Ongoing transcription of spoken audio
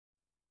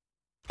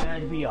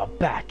And we are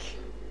back.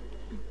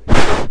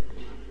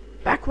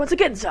 Back once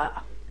again, sir.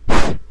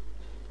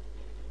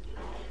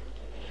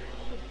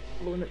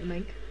 Blowing at the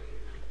mic.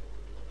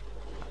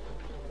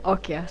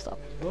 Okay, I stop.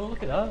 Oh,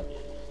 look at that.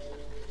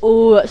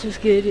 Oh, that's so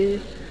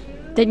scary.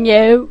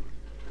 Danielle.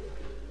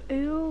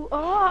 Ew.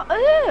 Oh,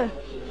 ew.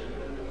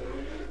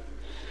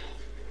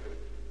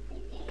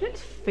 Look at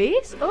its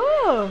face.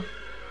 Oh.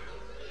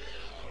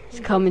 It's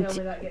coming Tell me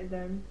to. that gets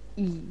down.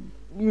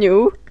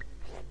 No.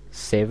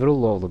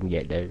 Several of them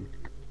get down.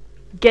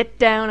 Get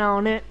down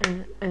on it.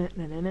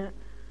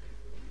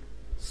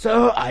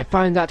 So I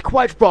find that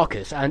quite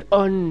raucous and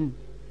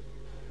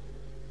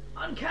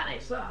Uncanny,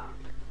 sir.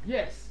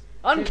 Yes.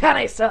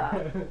 Uncanny,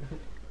 sir.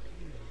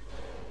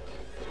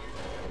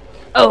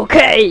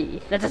 Okay,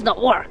 that does not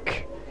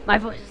work. My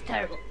voice is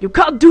terrible. You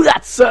can't do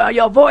that, sir.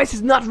 Your voice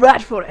is not right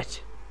for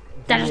it.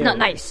 That is not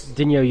nice.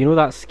 Danielle, you know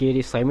that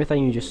scary slimy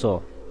thing you just saw?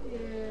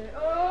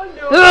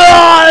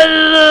 Oh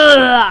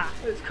no.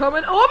 It's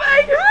coming. Oh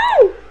my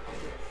god.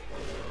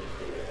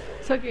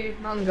 It's okay.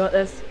 Mom got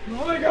this.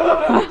 Oh my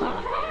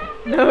god!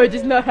 No, it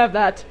does not have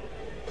that.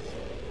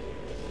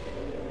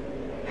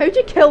 How'd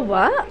you kill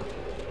that?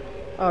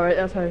 Alright,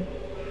 that's how.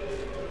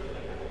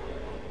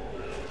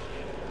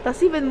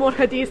 That's even more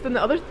hideous than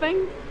the other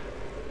thing.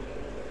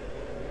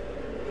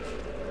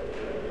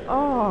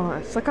 Oh,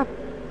 it's like a...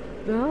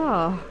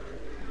 Ah.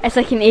 It's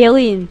like an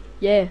alien.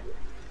 Yeah.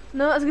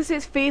 No, I was gonna say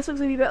its face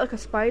looks a wee bit like a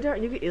spider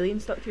and you get alien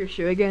stuck to your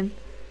shoe again.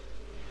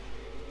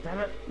 Damn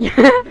it.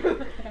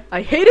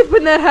 I hate it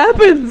when that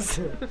happens!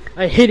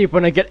 I hate it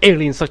when I get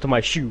aliens stuck to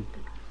my shoe.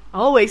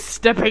 Always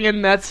stepping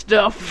in that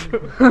stuff.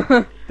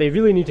 They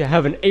really need to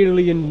have an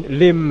alien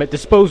limb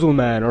disposal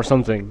man or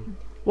something.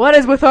 What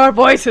is with our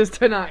voices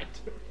tonight?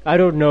 I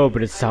don't know,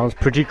 but it sounds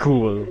pretty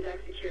cool.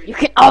 You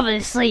can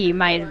obviously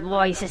my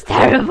voice is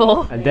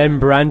terrible. And then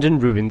Brandon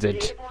ruins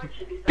it.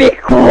 Be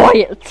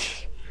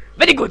quiet.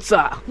 Very good,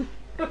 sir.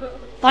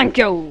 Thank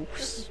you,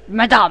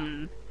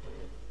 madame.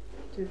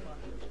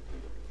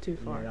 Too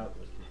far.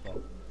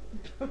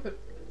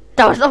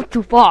 That was not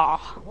too far.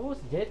 What was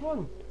the dead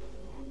one?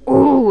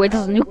 Ooh, it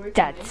doesn't look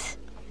that.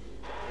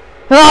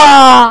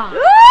 Ah!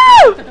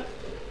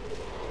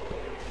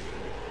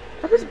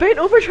 I was bent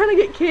over trying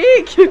to get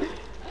cake.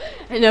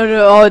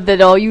 No,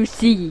 that all you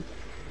see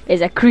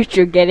is a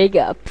creature getting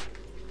up.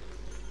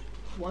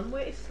 One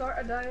way to start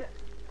a diet.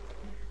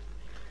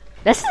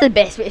 This is the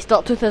best way to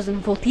start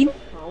 2014.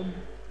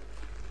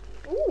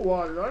 Oh,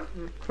 I like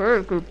this.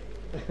 Very good.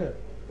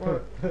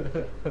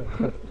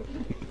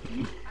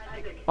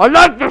 I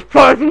like this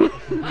person.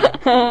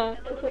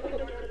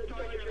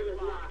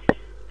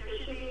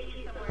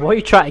 What are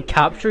you trying to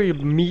capture?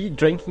 Me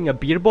drinking a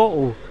beer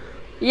bottle?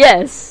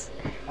 Yes.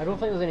 I don't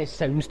think there's any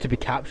sounds to be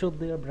captured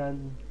there,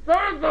 Brandon.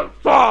 Very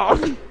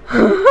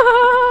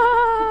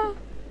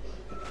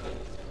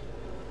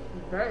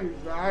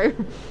dry.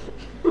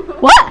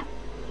 What?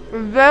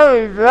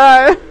 Very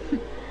dry.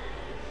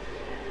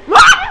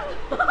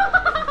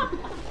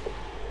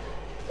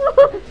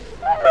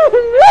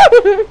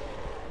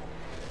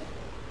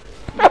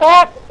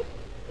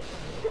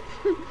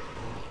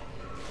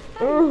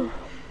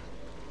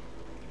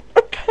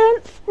 I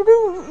can't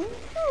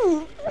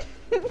breathe.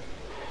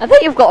 I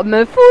think you've got a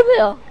mouthful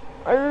there.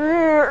 I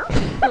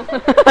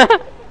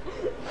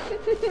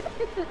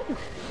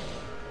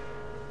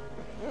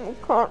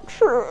can't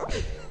chew.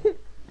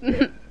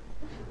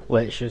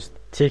 Let's just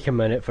take a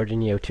minute for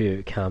Danielle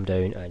to calm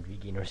down and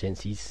regain her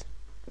senses.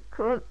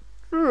 Can't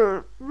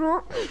chew.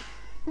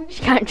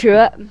 She can't chew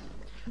it.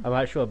 I'm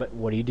actually a bit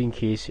worried in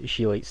case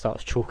she like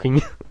starts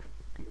choking.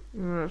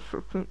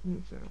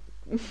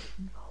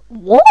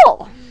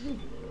 What?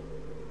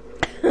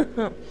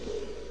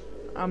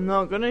 I'm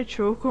not gonna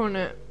choke on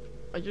it.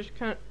 I just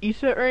can't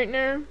eat it right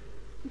now.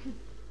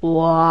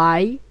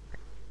 Why?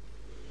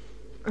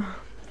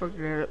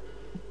 Forget it.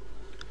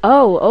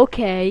 Oh,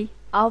 okay.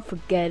 I'll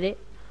forget it.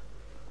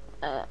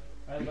 I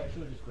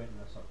literally just went in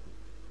a circle.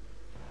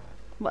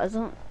 What is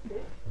that?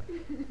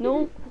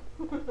 No.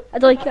 I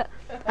don't like it.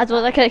 I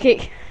don't like that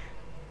cake.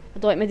 I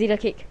don't like Madeira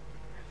cake.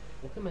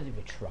 Look at how it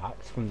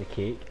retracts from the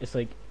cake. It's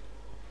like...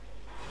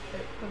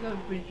 Because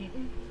I've been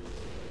eating.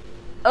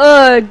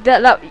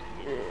 That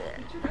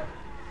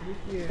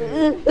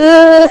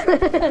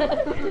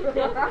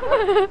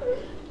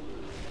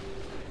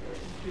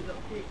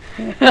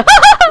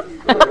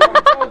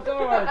Oh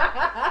god!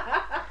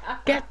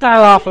 Get that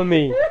off of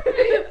me!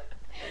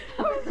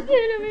 I'm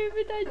staying away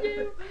from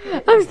you.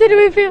 I'm staying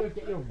away from you.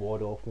 Get your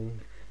wad off me.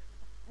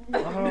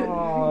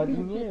 Oh,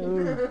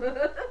 no.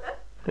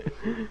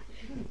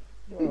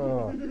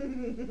 Oh.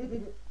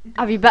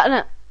 Have you bitten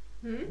it?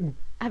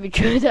 Have you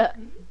chewed it?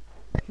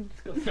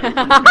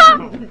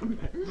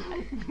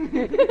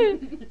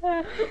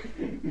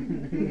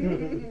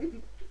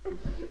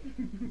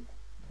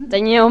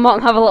 Danielle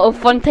might have a little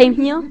fun time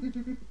here.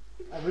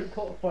 I wouldn't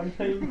call it a fun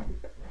time.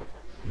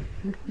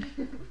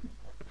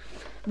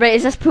 Right,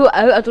 is this pulled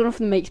out? I don't know if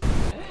the mic's.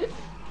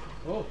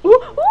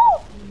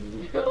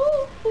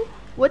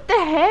 What the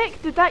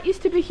heck? Did that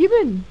used to be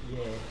human? Yeah.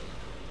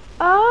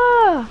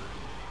 Ah!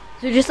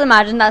 So just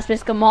imagine that's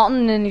basically Martin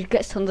and then he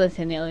gets turned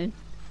into an alien.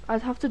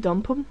 I'd have to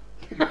dump him.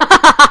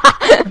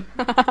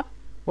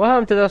 What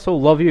happened to this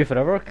whole love you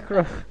forever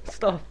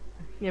stuff?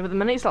 Yeah, but the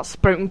minute you start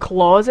sprouting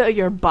claws out of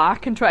your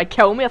back and try to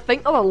kill me, I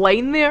think there's a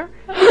line there.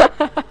 Give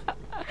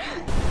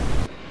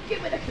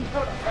me the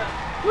controller.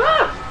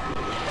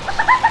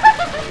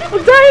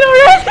 I'm dying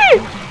already!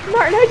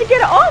 Martin, how'd you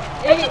get it off?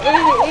 A,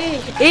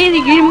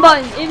 the green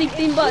button, A, the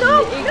green button.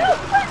 No, A. no,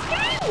 what's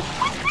green?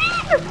 What's green?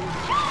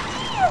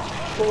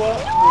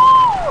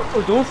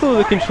 Oh, don't throw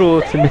the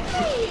controller to me.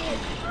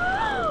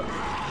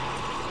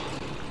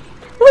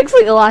 Looks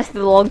like it lasted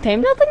a long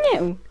time, doesn't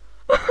it?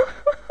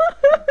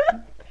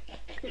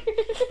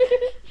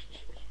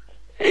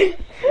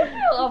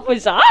 What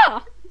was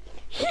that?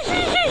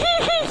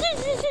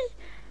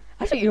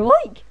 That's what you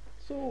like.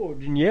 So,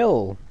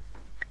 Danielle,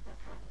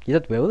 you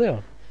did well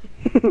there.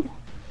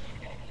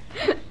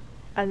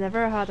 I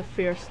never had a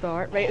fair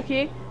start. Right,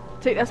 okay,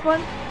 take this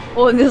one.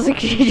 Oh, and there's a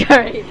creature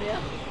right there.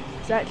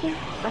 Exactly.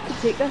 I could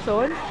take this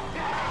on.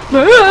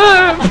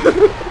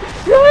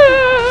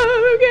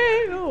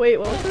 Okay. Oh wait,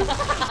 what was this?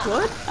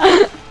 What?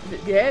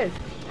 Yes.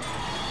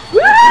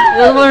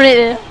 There's one right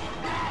there.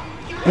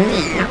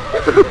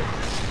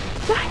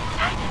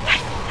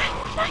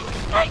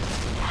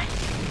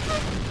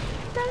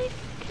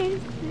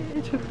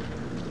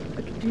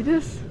 I can do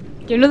this.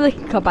 Do you know they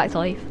can come back to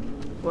life?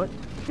 What?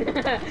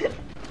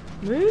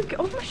 Move, get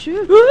off my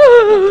shoe.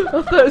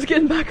 I thought I was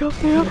getting back up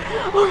there.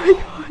 Oh my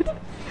god.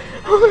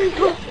 Oh my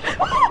god.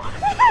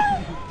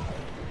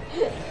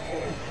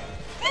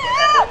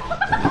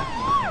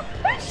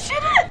 Where'd you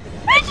shoot it?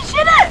 Where'd you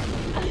shoot it?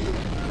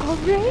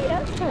 Alright,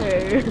 that's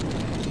her.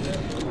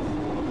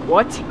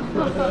 What?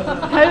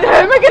 How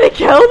am I gonna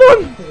kill them?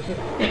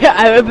 Yeah, I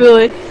would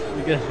bullet.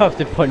 You're gonna have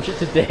to punch it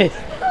to death.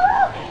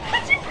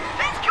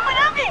 It's coming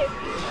at me!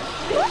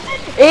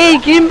 Hey,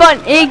 green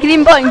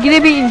button,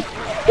 green bean.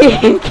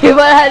 Hey, give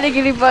her the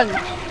green button.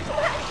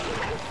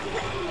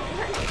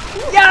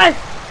 Yes!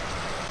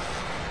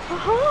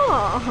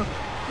 Aha!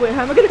 Wait,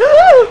 how am I gonna?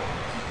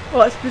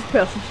 Oh, it's this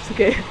person. It's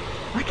okay.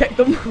 I kicked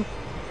them.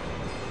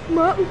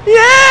 Martin.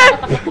 Yeah!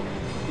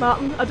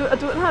 Martin, I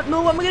don't have.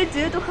 No, what am I gonna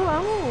do? I don't have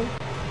ammo.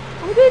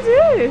 What am I gonna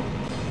do?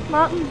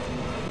 Martin,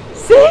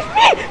 save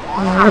me!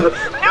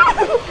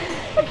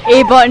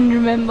 A button,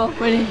 remember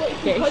when he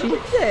gets you.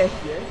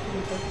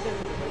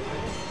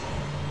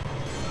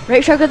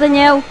 Right trigger,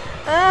 Danielle.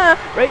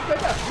 Right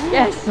trigger.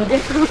 Yes.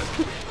 Yes.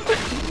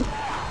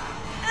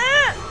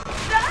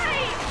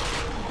 Die!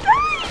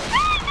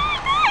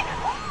 Die!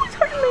 Oh, it's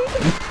hurting me.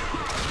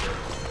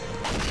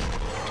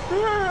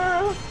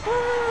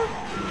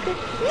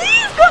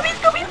 He's got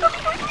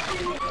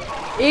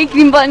me! A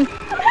green button.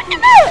 I'm hitting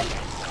it!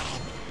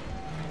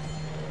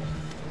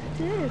 I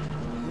did.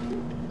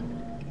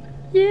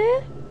 Yeah.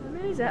 How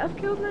many is that I've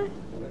killed now?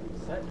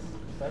 6,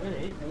 7,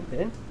 8, 9,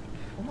 10.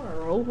 I'm on a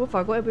roll. What have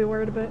I got to be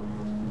worried about?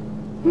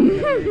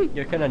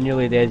 You're kind of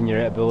nearly dead and you're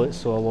out of bullets,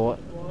 so a lot.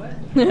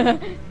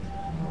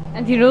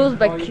 And you know those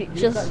big Oh,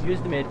 creatures.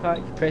 use the med pack,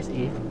 press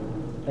A,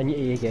 then you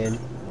A again.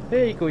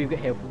 There you go, you've got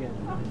health again.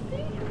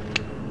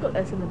 Got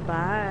this in the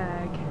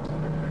bag.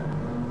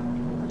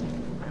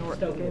 I worked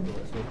Still again.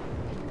 bullets, though.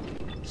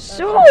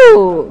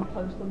 So.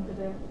 Punch them to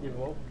death. Yeah,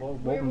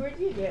 Where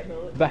do you get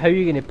bullets? But how are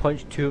you going to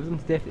punch 2 of them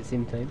to death at the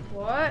same time?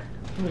 What?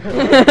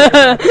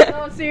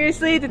 No,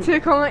 seriously, the two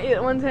come at you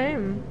at one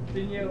time.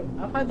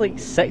 I've had like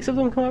 6 of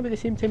them come up at the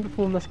same time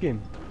before in this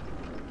game.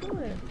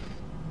 What?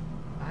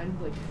 And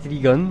like 3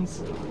 guns.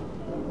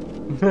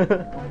 Why don't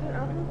I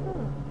have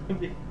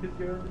Because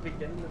you're at the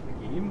beginning of the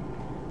game.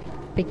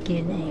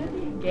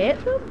 Beginning. that?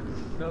 Get them?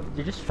 No,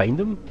 you just find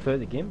them throughout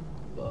the game.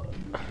 No,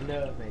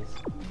 nice.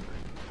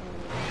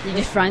 You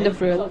just find them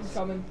through it.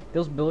 Coming.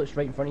 There's bullets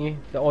right in front of you.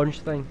 The orange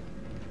thing.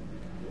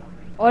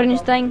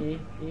 Orange thing.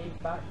 A,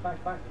 back.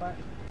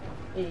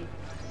 A.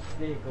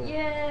 There you go.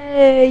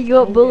 Yay, you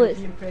got bullets.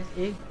 You press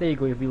A. There you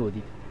go, you've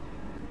reloaded.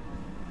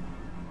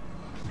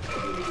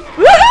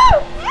 Woo!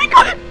 Oh my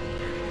god!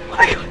 Oh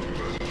my god!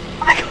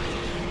 Oh my god!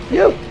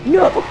 No.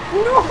 No!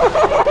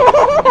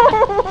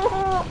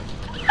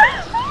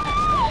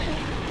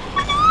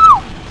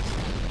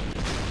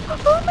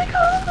 Oh my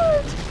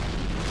god!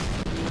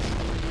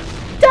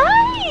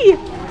 Die!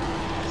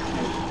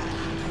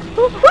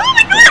 Oh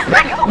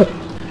my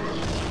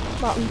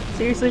god! Martin,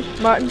 seriously,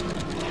 Martin.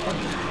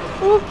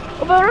 Oh,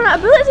 have I run out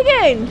of bullets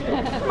again?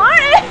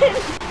 Martin!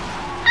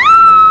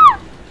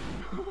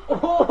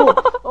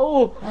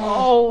 Oh.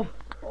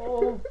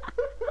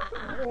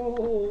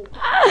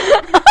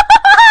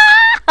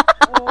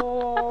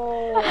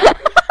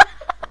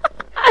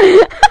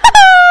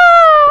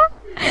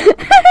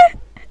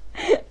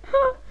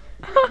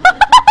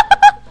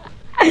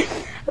 I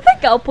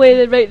think I'll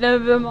play it right now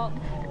with him up.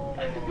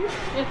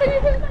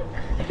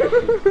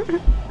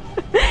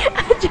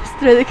 I just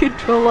threw the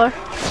controller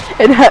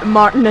and hit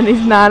Martin in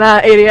his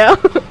nana area.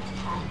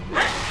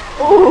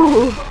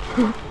 Oh,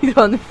 he's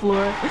on the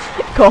floor,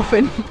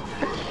 coughing.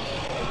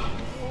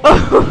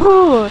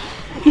 Oh,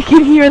 you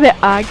can hear the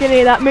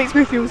agony. That makes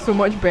me feel so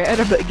much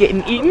better about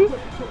getting eaten.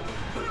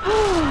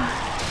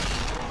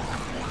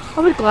 I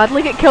would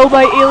gladly get killed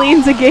by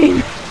aliens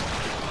again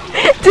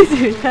to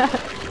do that.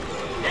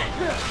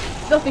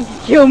 Nothing can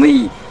kill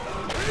me.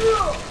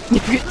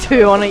 You've got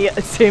two on it at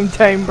the same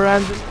time,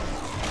 Brandon.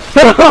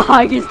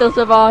 I can still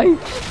survive.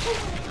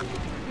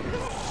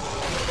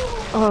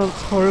 Oh,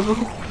 it's horrible.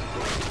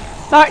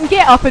 Martin,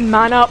 get up and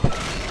man up.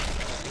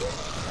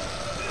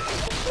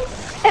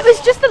 It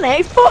was just an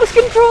Xbox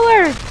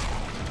controller.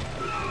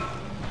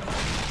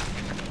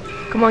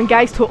 Come on,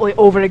 guys, totally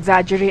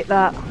over-exaggerate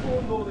that.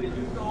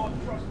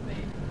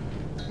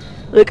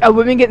 Look, a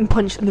woman getting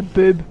punched in the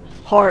boob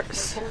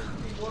hurts.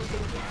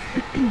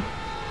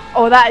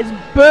 Oh, that is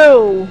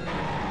bull.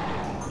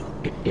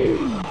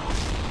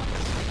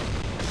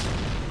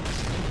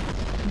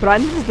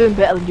 Brandon's doing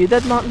better than you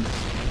did, Martin.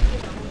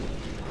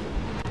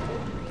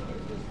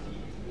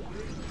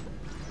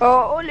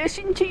 Oh,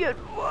 listen to your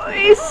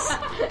voice.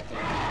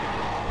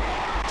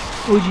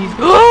 Oh, jeez.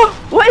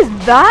 What is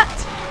that?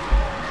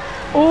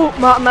 Oh,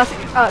 Martin,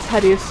 that's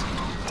hideous.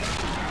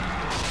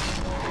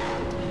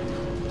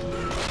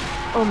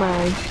 Oh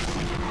my.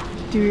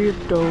 Dear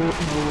don't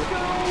know.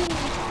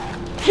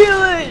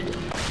 Kill it!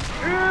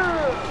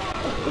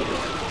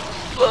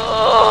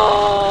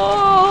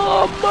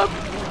 Oh, my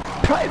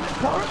private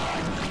part.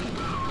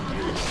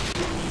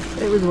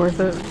 It was worth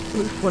it. It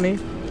was funny.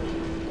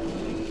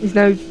 He's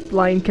now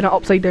lying kind of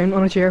upside down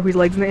on a chair with his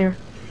legs in the air.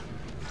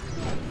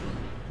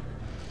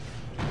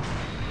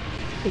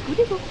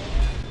 Diggle.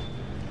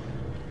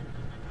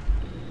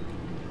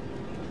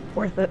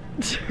 Worth it.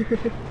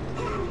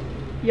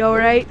 You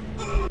alright?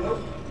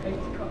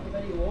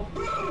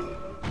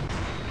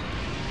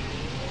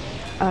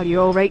 Are you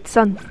alright,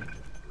 son?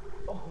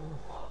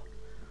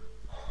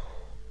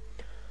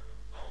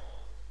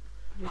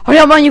 Hurry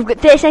up, man, you've got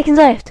 30 seconds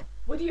left.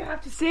 What do you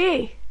have to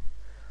say?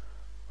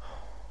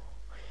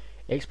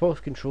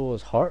 Xbox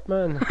controllers hurt,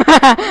 man.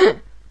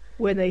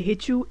 When they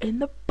hit you in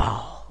the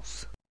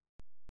balls.